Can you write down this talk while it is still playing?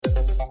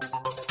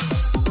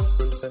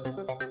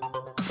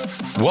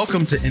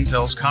Welcome to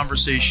Intel's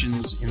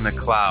Conversations in the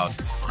Cloud.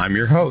 I'm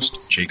your host,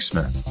 Jake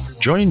Smith.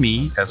 Join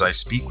me as I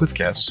speak with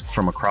guests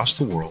from across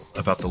the world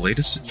about the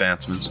latest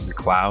advancements in the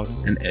cloud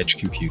and edge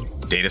computing,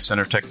 data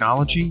center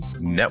technology,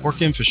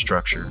 network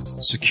infrastructure,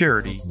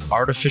 security,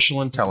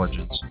 artificial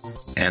intelligence,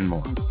 and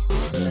more.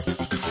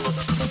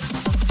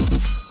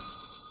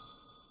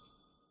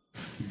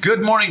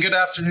 Good morning, good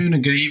afternoon,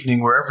 and good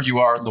evening, wherever you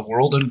are in the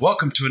world, and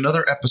welcome to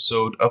another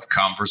episode of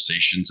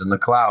Conversations in the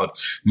Cloud.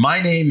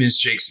 My name is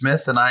Jake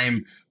Smith, and I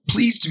am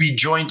pleased to be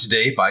joined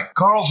today by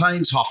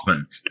Karl-Heinz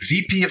Hoffmann,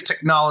 VP of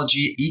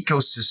Technology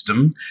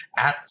Ecosystem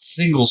at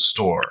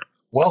SingleStore.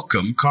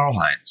 Welcome,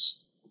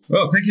 Karl-Heinz.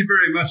 Well, thank you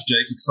very much,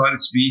 Jake. Excited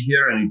to be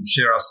here and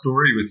share our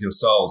story with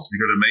yourselves. We've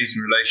got an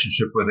amazing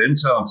relationship with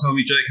Intel. Tell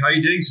me, Jake, how are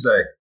you doing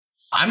today?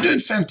 I'm doing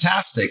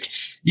fantastic.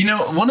 You know,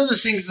 one of the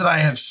things that I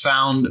have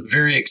found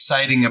very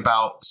exciting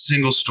about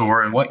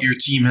SingleStore and what your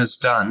team has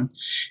done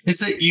is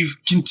that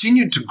you've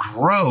continued to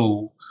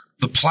grow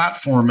the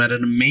platform at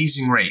an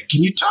amazing rate.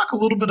 Can you talk a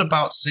little bit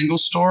about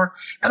SingleStore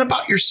and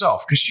about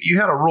yourself? Because you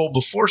had a role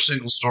before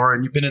SingleStore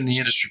and you've been in the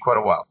industry quite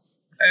a while.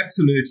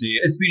 Absolutely.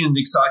 It's been an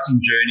exciting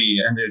journey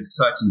and an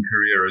exciting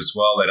career as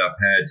well that I've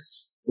had.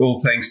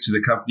 All thanks to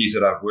the companies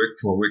that I've worked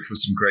for. Worked for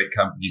some great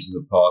companies in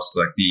the past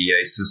like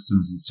BEA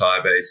Systems and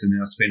Sybase. And then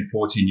I spent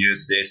 14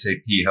 years at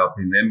SAP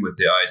helping them with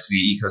their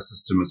ISV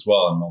ecosystem as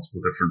well in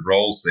multiple different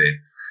roles there.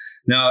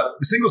 Now,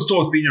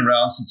 SingleStore has been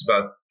around since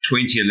about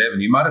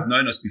 2011. You might have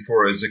known us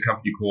before as a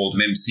company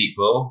called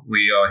MemSQL.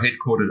 We are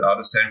headquartered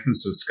out of San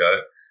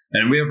Francisco,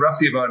 and we have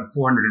roughly about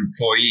 400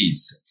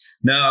 employees.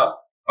 Now,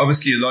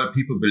 obviously, a lot of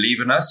people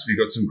believe in us. We've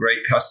got some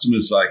great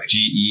customers like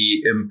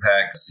GE,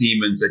 Impact,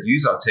 Siemens that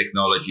use our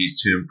technologies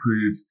to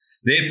improve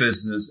their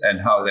business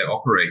and how they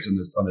operate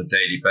on a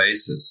daily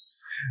basis.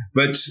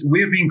 But we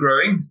have been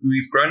growing.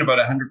 We've grown about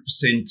 100%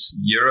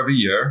 year over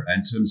year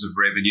in terms of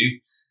revenue.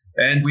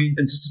 And we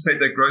anticipate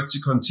that growth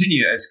to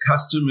continue as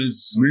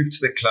customers move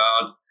to the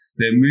cloud.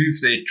 They move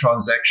their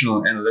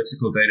transactional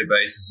analytical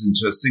databases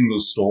into a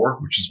single store,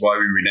 which is why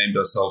we renamed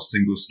ourselves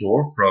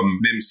SingleStore from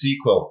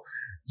MemSQL.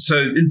 So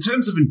in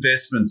terms of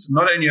investments,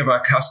 not only have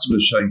our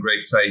customers shown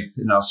great faith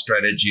in our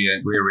strategy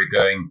and where we're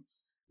going,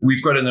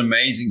 we've got an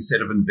amazing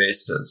set of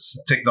investors,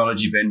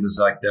 technology vendors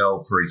like Dell,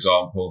 for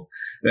example,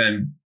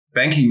 and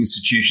banking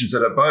institutions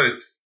that are both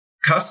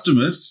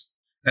customers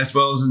as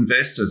well as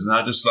investors. And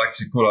I just like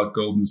to call out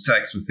Goldman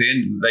Sachs with their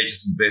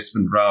latest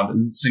investment round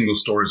and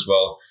SingleStore as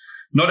well.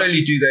 Not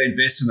only do they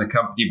invest in the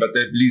company, but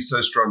they believe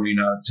so strongly in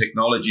our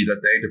technology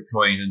that they're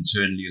deploying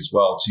internally as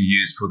well to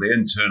use for their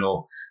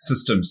internal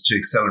systems to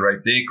accelerate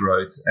their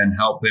growth and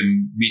help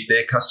them meet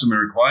their customer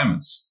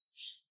requirements.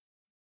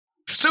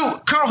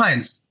 So,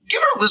 Karl-Heinz,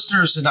 give our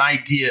listeners an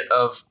idea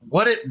of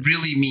what it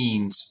really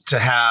means to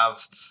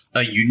have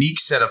a unique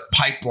set of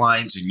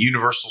pipelines and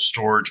universal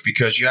storage,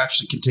 because you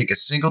actually can take a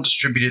single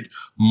distributed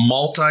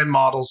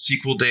multi-model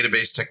SQL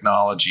database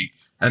technology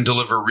and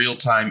deliver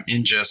real-time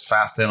ingest,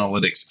 fast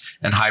analytics,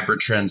 and hybrid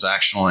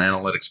transactional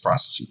analytics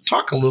processing.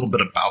 Talk a little bit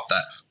about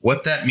that,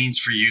 what that means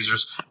for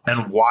users,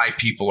 and why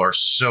people are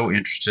so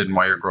interested and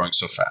why you're growing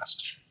so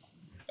fast.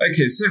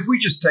 Okay, so if we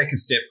just take a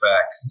step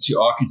back to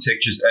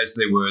architectures as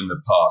they were in the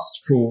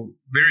past, for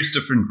various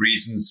different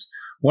reasons,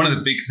 one of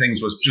the big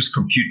things was just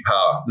compute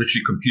power,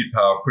 literally compute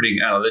power, putting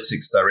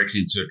analytics directly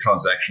into a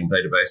transactional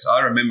database.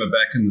 I remember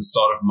back in the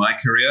start of my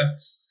career,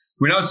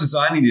 when I was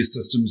designing these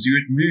systems, you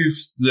would move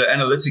the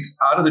analytics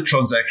out of the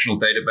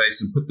transactional database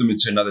and put them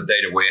into another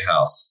data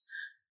warehouse.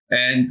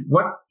 And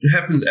what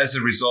happens as a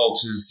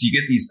result is you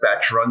get these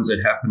batch runs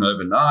that happen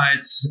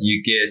overnight.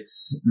 You get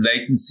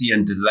latency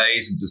and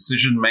delays in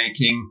decision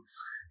making,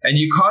 and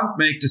you can't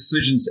make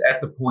decisions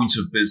at the point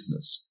of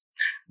business.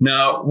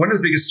 Now, one of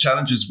the biggest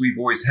challenges we've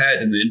always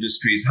had in the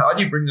industry is how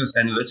do you bring those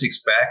analytics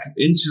back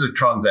into the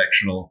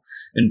transactional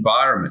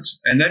environment?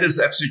 And that is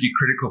absolutely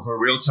critical for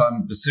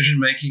real-time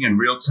decision-making and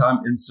real-time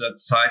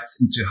insights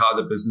into how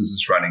the business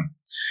is running.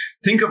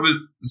 Think of a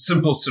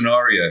simple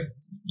scenario.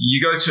 You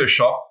go to a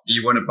shop,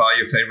 you want to buy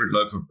your favorite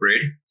loaf of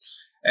bread,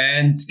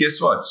 and guess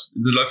what?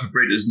 The loaf of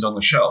bread isn't on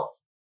the shelf.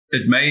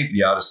 It may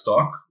be out of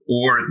stock,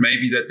 or it may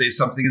be that there's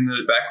something in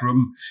the back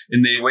room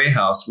in their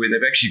warehouse where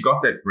they've actually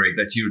got that bread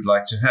that you would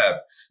like to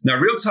have. Now,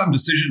 real-time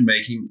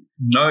decision-making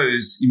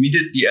knows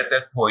immediately at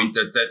that point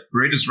that that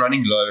bread is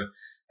running low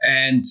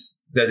and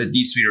that it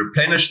needs to be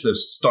replenished. The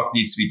stock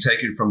needs to be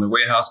taken from the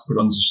warehouse, put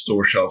on the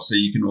store shelf so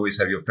you can always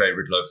have your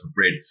favorite loaf of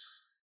bread.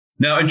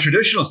 Now, in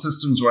traditional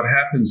systems, what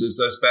happens is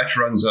those batch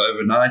runs are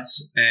overnight,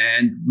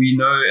 and we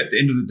know at the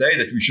end of the day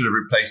that we should have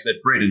replaced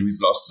that bread and we've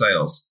lost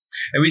sales.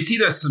 And we see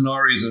those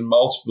scenarios in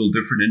multiple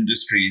different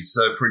industries.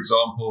 So, for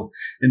example,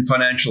 in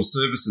financial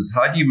services,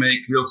 how do you make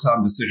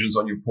real-time decisions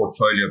on your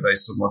portfolio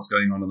based on what's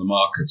going on in the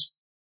market?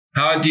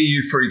 How do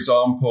you, for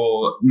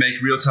example,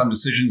 make real-time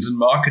decisions in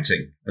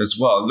marketing as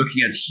well,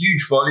 looking at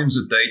huge volumes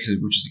of data,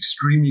 which is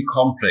extremely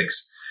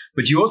complex?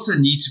 But you also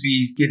need to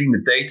be getting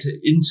the data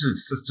into the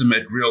system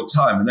at real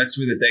time. And that's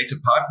where the data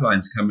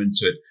pipelines come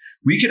into it,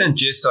 we can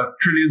ingest our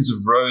trillions of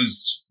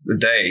rows a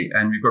day,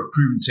 and we've got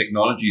proven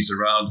technologies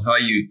around how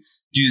you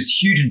do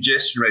this huge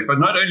ingestion rate. But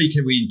not only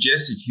can we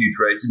ingest at huge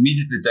rates,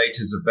 immediately the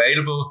data is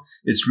available.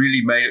 It's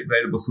really made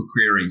available for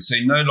querying. So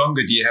no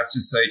longer do you have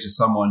to say to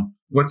someone,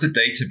 what's the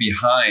data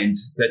behind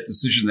that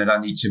decision that I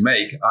need to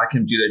make? I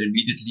can do that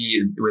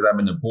immediately, whether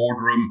I'm in a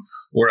boardroom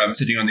or I'm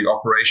sitting on the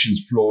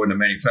operations floor in a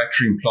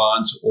manufacturing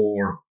plant,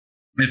 or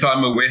if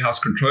I'm a warehouse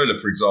controller,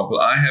 for example,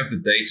 I have the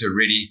data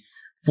ready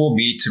for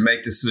me to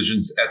make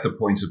decisions at the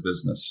point of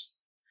business.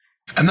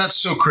 And that's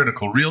so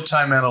critical.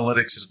 Real-time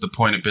analytics is the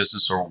point of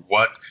business, or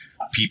what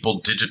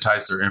people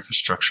digitize their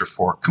infrastructure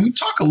for. Can we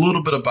talk a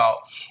little bit about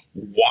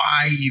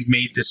why you've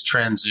made this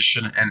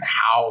transition and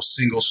how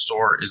Single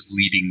Store is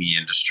leading the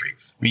industry?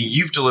 I mean,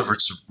 you've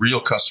delivered some real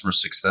customer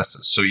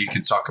successes, so you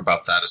can talk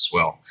about that as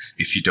well,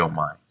 if you don't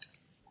mind.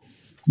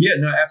 Yeah,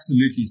 no,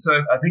 absolutely. So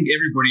I think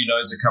everybody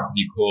knows a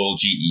company called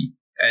GE.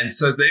 And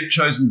so they've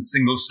chosen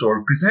Single Store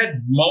because they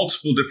had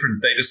multiple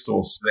different data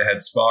stores. They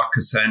had Spark,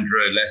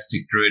 Cassandra,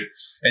 Elastic Druid,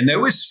 and they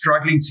were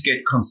struggling to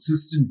get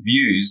consistent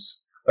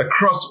views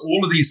across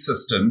all of these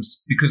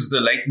systems because of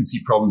the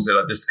latency problems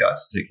that I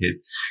discussed. Okay?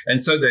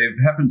 And so they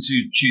happened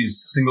to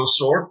choose Single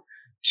Store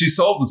to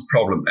solve this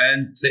problem.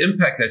 And the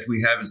impact that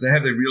we have is they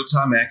have their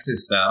real-time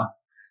access now.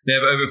 They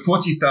have over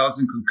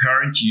 40,000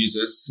 concurrent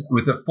users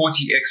with a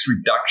 40x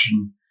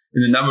reduction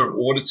in the number of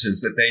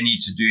auditors that they need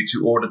to do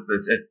to audit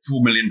that at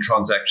 4 million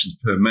transactions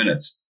per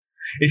minute.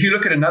 If you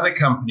look at another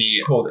company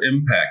called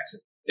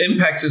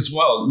Impact as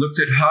well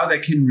looked at how they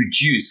can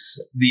reduce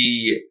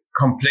the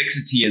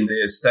complexity in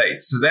their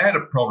estate. So they had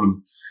a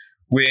problem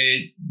where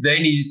they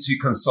needed to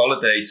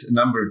consolidate a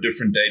number of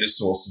different data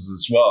sources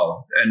as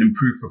well and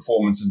improve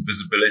performance and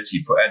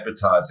visibility for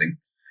advertising.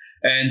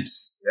 And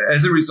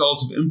as a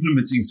result of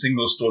implementing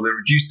Single Store, they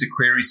reduced the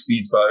query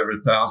speeds by over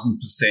 1,000%,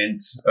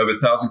 over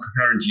 1,000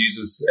 concurrent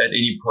users at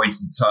any point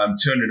in time,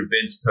 200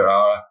 events per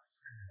hour,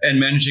 and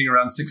managing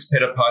around 6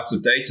 petabytes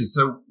of data.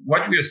 So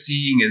what we are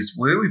seeing is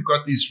where we've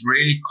got these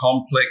really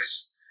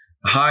complex,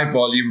 high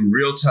volume,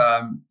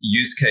 real-time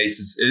use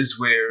cases is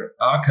where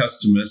our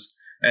customers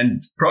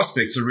and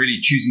prospects are really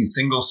choosing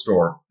Single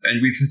Store.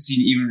 And we've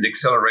seen even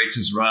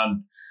accelerators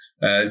around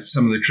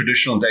some of the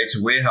traditional data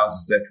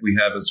warehouses that we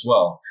have as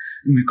well.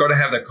 And we've got to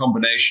have that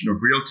combination of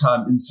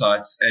real-time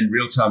insights and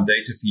real-time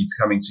data feeds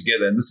coming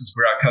together. And this is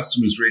where our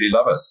customers really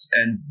love us.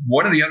 And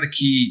one of the other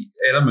key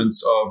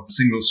elements of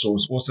Single Store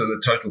is also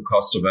the total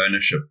cost of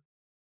ownership.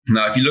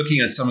 Now, if you're looking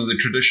at some of the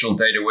traditional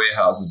data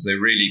warehouses,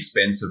 they're really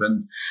expensive.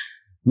 And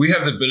we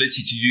have the ability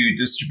to do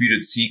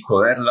distributed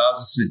SQL. That allows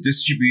us to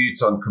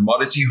distribute on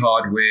commodity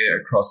hardware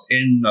across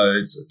N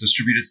nodes,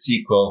 distributed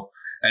SQL,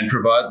 and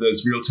provide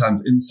those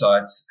real-time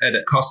insights at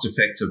a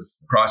cost-effective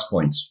price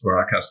point for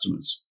our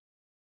customers.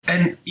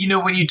 And,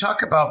 when you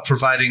talk about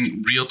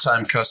providing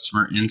real-time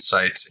customer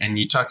insights, and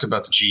you talked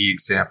about the GE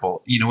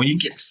example, when you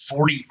get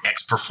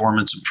 40x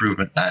performance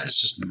improvement, that is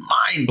just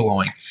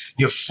mind-blowing.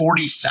 You have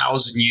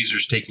 40,000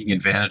 users taking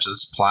advantage of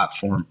this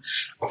platform.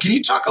 Can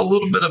you talk a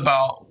little bit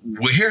about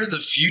where the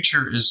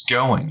future is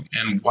going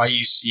and why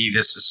you see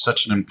this as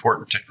such an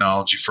important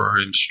technology for our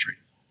industry?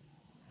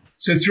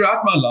 So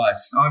throughout my life,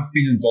 I've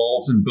been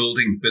involved in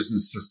building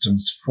business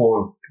systems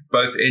for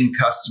both end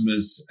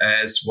customers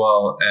as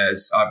well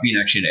as I've been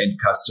actually an end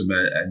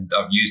customer and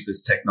I've used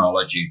this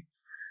technology.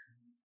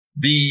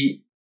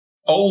 The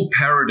old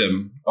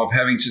paradigm of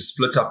having to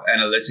split up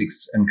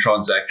analytics and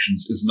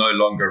transactions is no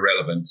longer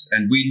relevant.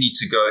 And we need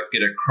to go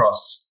get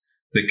across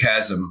the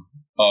chasm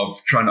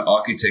of trying to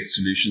architect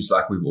solutions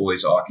like we've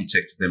always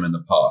architected them in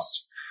the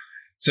past.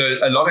 So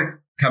a lot of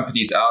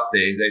companies out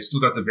there, they've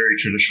still got the very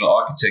traditional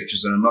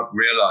architectures and are not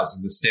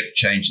realizing the step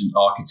change in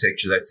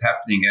architecture that's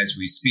happening as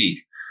we speak.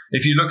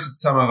 If you look at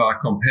some of our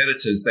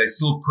competitors, they're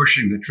still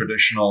pushing the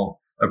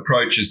traditional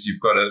approaches. You've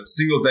got a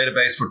single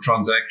database for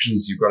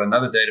transactions. You've got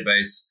another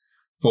database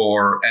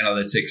for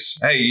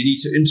analytics. Hey, you need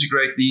to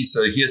integrate these.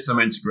 So here's some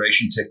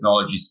integration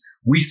technologies.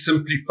 We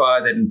simplify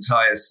that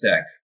entire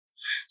stack.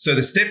 So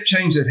the step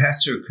change that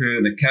has to occur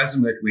and the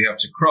chasm that we have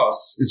to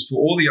cross is for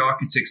all the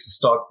architects to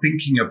start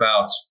thinking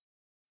about,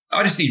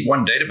 I just need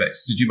one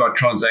database to do my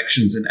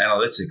transactions and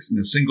analytics in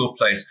a single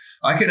place.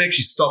 I can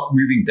actually stop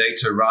moving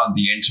data around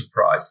the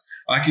enterprise.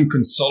 I can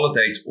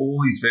consolidate all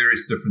these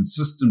various different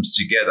systems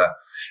together.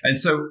 And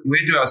so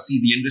where do I see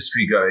the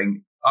industry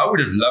going? I would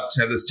have loved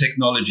to have this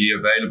technology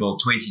available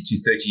 20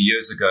 to 30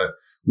 years ago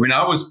when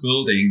I was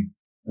building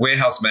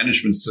warehouse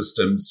management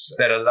systems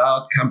that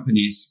allowed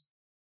companies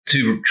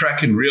to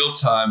track in real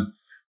time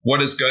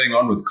what is going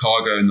on with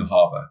cargo in the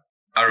harbor.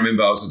 I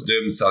remember I was in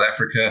Durban, South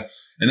Africa,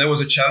 and there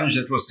was a challenge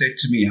that was set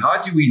to me.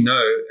 How do we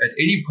know at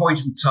any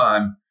point in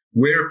time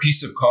where a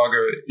piece of cargo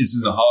is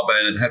in the harbor?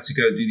 And I'd have to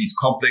go do these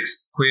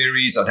complex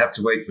queries. I'd have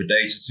to wait for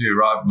data to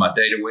arrive in my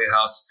data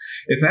warehouse.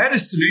 If I had a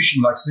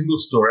solution like Single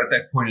Store at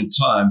that point in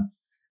time,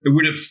 it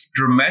would have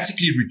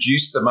dramatically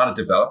reduced the amount of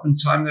development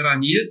time that I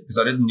needed because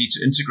I didn't need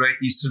to integrate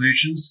these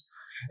solutions.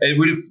 It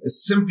would have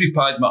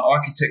simplified my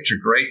architecture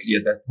greatly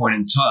at that point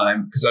in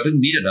time because I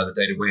didn't need another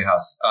data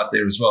warehouse out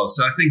there as well.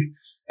 So I think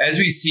as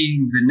we see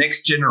the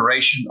next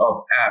generation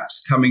of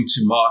apps coming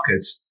to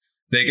market,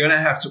 they're going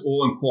to have to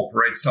all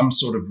incorporate some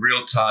sort of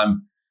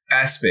real-time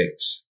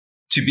aspect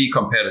to be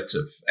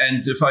competitive.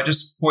 And if I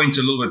just point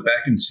a little bit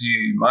back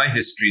into my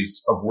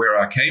histories of where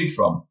I came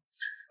from,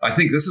 I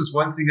think this is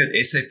one thing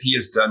that SAP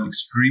has done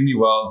extremely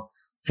well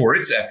for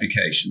its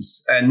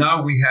applications. And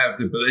now we have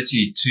the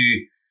ability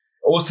to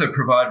also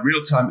provide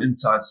real-time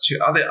insights to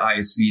other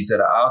ISVs that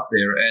are out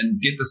there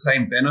and get the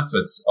same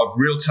benefits of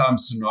real-time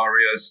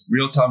scenarios,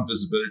 real-time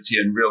visibility,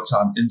 and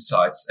real-time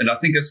insights. And I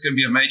think it's going to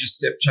be a major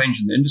step change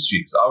in the industry,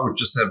 because I would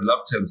just have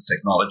loved to have this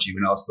technology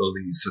when I was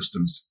building these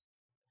systems.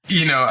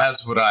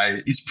 As would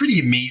I. It's pretty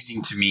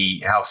amazing to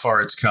me how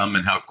far it's come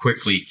and how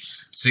quickly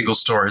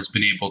SingleStore has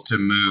been able to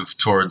move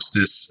towards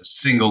this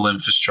single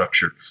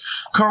infrastructure.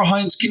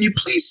 Karl-Heinz, can you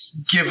please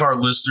give our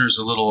listeners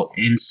a little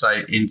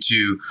insight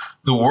into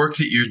the work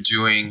that you're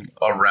doing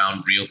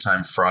around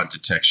real-time fraud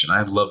detection?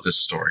 I love this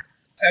story.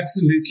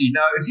 Absolutely.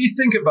 Now, if you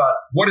think about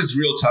what is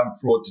real-time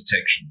fraud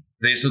detection,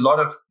 there's a lot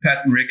of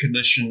pattern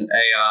recognition,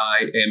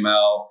 AI,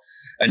 ML,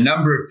 a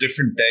number of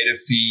different data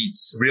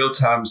feeds,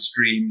 real-time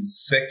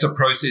streams, vector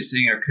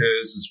processing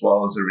occurs as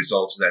well as a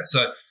result of that.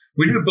 So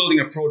when you're building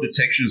a fraud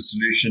detection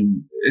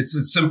solution, it's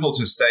simple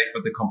to state,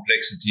 but the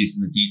complexities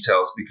and the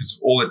details because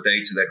of all the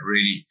data that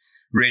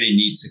really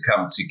needs to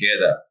come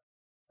together.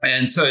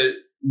 And so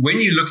when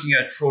you're looking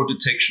at fraud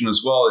detection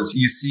as well, as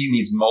you're seeing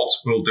these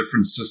multiple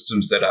different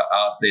systems that are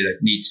out there that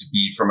need to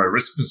be from a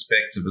risk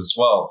perspective as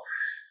well.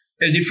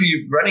 And if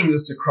you're running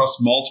this across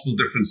multiple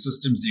different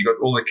systems, you've got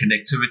all the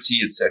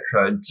connectivity, et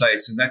cetera, in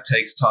place, and that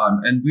takes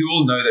time. And we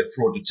all know that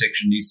fraud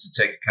detection needs to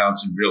take account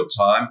in real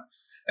time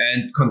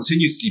and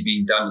continuously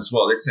being done as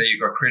well. Let's say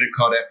you've got credit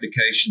card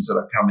applications that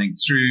are coming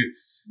through.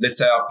 Let's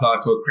say I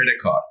apply for a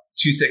credit card.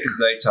 2 seconds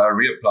later, I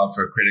reapply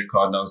for a credit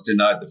card and I was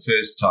denied the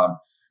first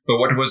time. But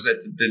what was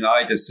that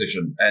denied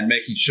decision? And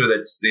making sure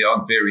that there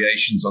aren't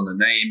variations on the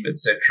name, et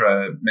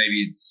cetera.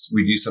 Maybe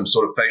we do some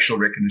sort of facial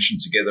recognition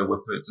together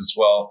with it as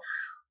well,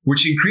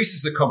 which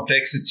increases the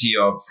complexity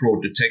of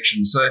fraud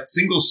detection. So at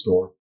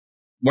SingleStore,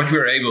 what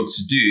we're able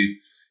to do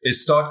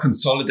is start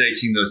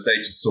consolidating those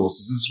data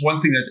sources. This is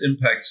one thing that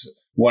Impact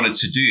wanted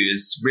to do,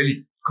 is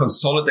really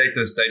consolidate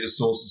those data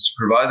sources to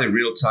provide the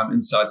real-time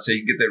insights so you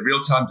can get that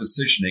real-time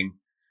decisioning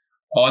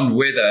on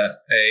whether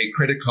a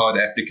credit card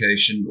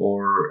application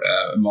or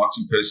a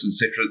marketing person, et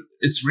cetera,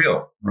 it's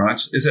real,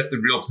 right? Is that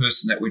the real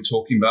person that we're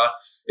talking about?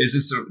 Is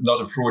this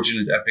not a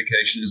fraudulent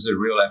application? Is it a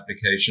real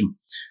application?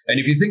 And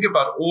if you think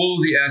about all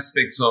the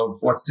aspects of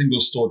what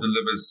SingleStore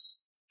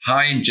delivers,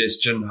 high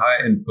ingestion,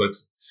 high input,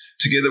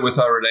 together with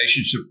our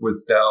relationship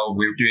with Dell,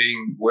 we're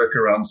doing work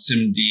around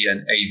SIMD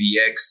and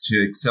AVX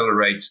to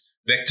accelerate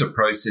vector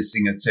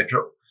processing, et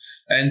cetera.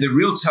 And the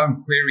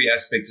real-time query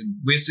aspect,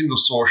 where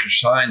SingleStore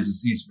shines,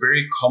 is these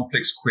very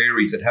complex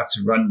queries that have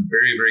to run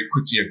very, very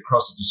quickly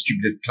across a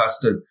distributed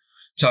cluster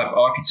type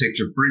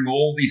architecture, bring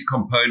all these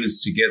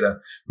components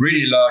together,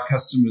 really allow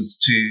customers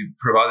to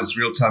provide us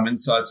real-time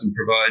insights and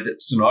provide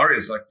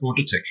scenarios like fraud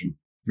detection,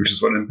 which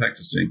is what Impact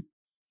is doing.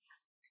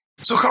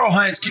 So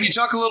Karl-Heinz, can you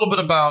talk a little bit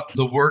about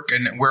the work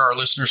and where our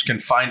listeners can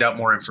find out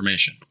more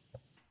information?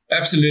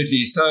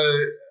 Absolutely. So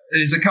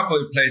there's a couple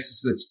of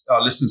places that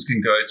our listeners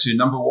can go to.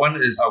 Number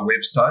one is our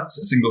website,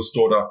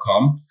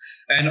 singlestore.com.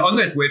 And on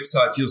that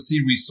website, you'll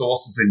see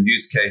resources and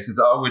use cases.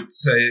 I would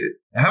say,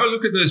 have a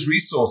look at those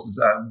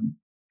resources.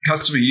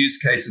 Customer use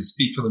cases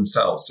speak for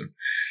themselves.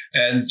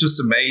 And just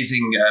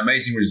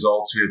amazing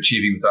results we're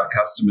achieving with our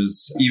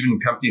customers. Even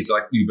companies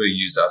like Uber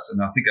use us.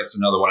 And I think that's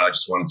another one I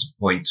just wanted to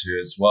point to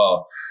as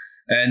well.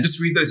 And just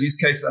read those use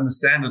cases,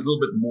 understand a little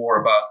bit more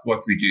about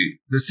what we do.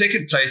 The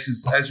second place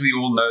is, as we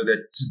all know,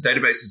 that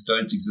databases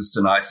don't exist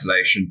in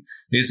isolation.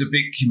 There's a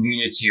big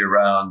community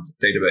around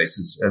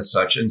databases as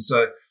such. And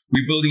so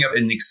we're building up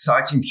an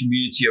exciting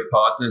community of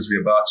partners.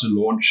 We're about to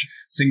launch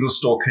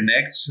SingleStore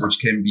Connect, which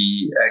can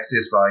be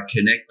accessed via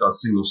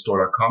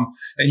connect.singlestore.com.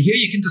 And here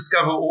you can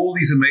discover all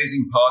these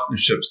amazing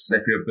partnerships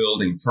that we're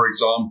building. For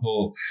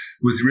example,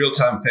 with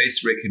real-time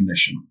face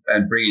recognition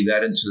and bringing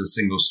that into the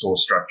SingleStore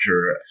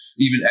structure,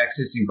 even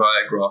accessing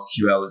via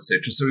GraphQL,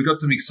 etc. So we've got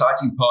some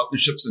exciting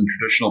partnerships and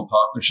traditional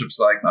partnerships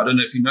like, I don't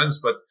know if you know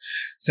this, but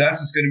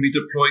SaaS is going to be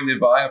deploying their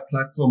VIA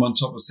platform on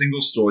top of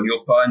SingleStore, and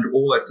you'll find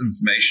all that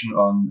information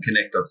on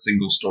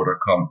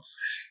connect.singlestore.com.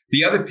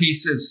 The other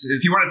piece is,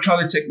 if you want to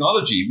try the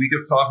technology, we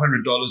give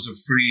 $500 of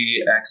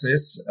free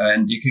access,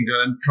 and you can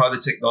go and try the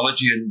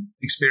technology and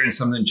experience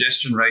some of the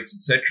ingestion rates,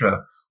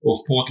 etc., of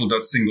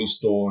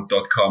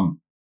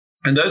portal.singlestore.com.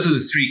 And those are the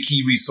three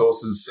key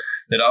resources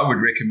that I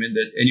would recommend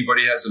that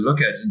anybody has a look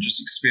at and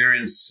just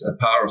experience the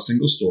power of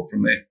SingleStore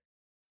from there.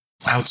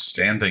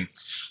 Outstanding.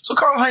 So,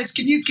 Karl-Heinz,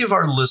 can you give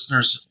our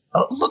listeners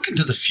a look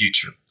into the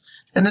future?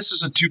 And this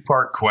is a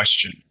two-part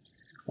question.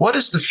 What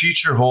does the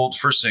future hold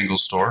for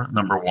SingleStore,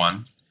 number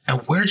one?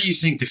 And where do you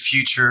think the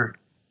future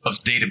of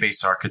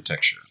database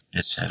architecture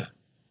is headed?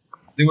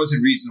 There was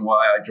a reason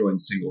why I joined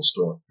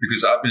SingleStore,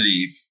 because I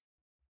believe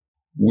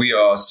we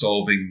are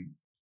solving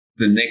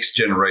the next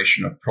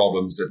generation of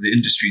problems that the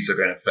industries are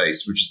going to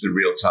face, which is the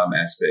real-time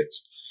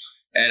aspect.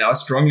 And I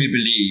strongly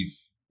believe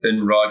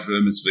in Raj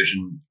Verma's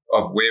vision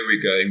of where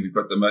we're going. We've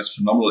got the most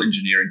phenomenal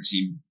engineering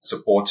team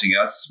supporting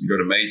us. We've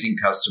got amazing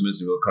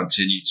customers and we'll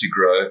continue to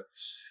grow.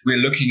 We're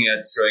looking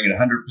at growing at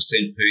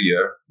 100% per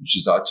year, which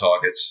is our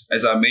target.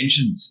 As I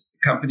mentioned,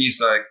 companies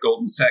like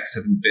Goldman Sachs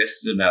have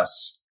invested in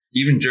us.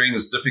 Even during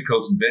this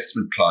difficult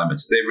investment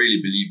climate, they really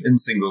believe in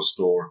single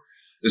store.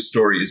 The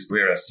story is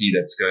where I see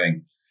that's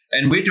going.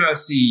 And where do I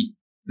see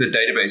the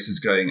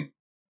databases going?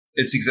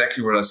 It's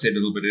exactly what I said a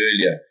little bit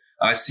earlier.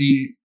 I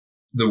see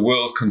the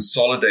world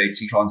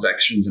consolidating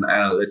transactions and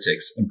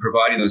analytics and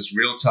providing those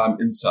real-time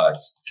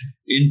insights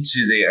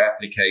into their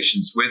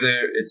applications,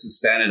 whether it's a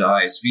standard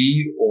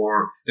ISV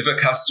or if a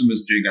customer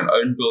is doing an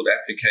own build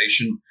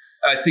application.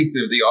 I think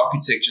the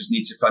architectures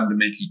need to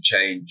fundamentally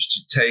change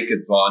to take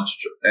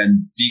advantage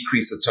and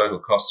decrease the total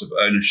cost of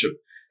ownership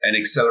and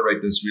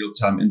accelerate those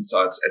real-time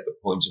insights at the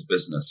point of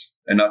business.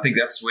 And I think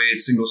that's where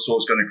single store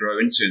is going to grow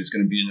into. And it's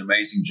going to be an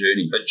amazing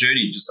journey, a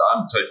journey just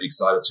I'm totally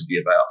excited to be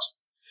about.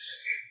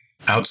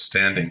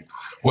 Outstanding.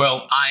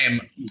 Well, I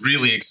am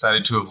really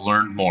excited to have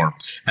learned more.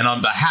 And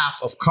on behalf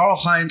of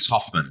Karl-Heinz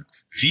Hoffmann,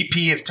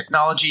 VP of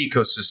Technology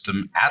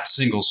Ecosystem at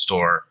Single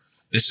Store,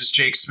 this is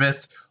Jake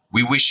Smith.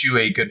 We wish you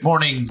a good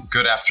morning,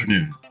 good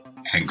afternoon,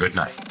 and good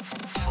night.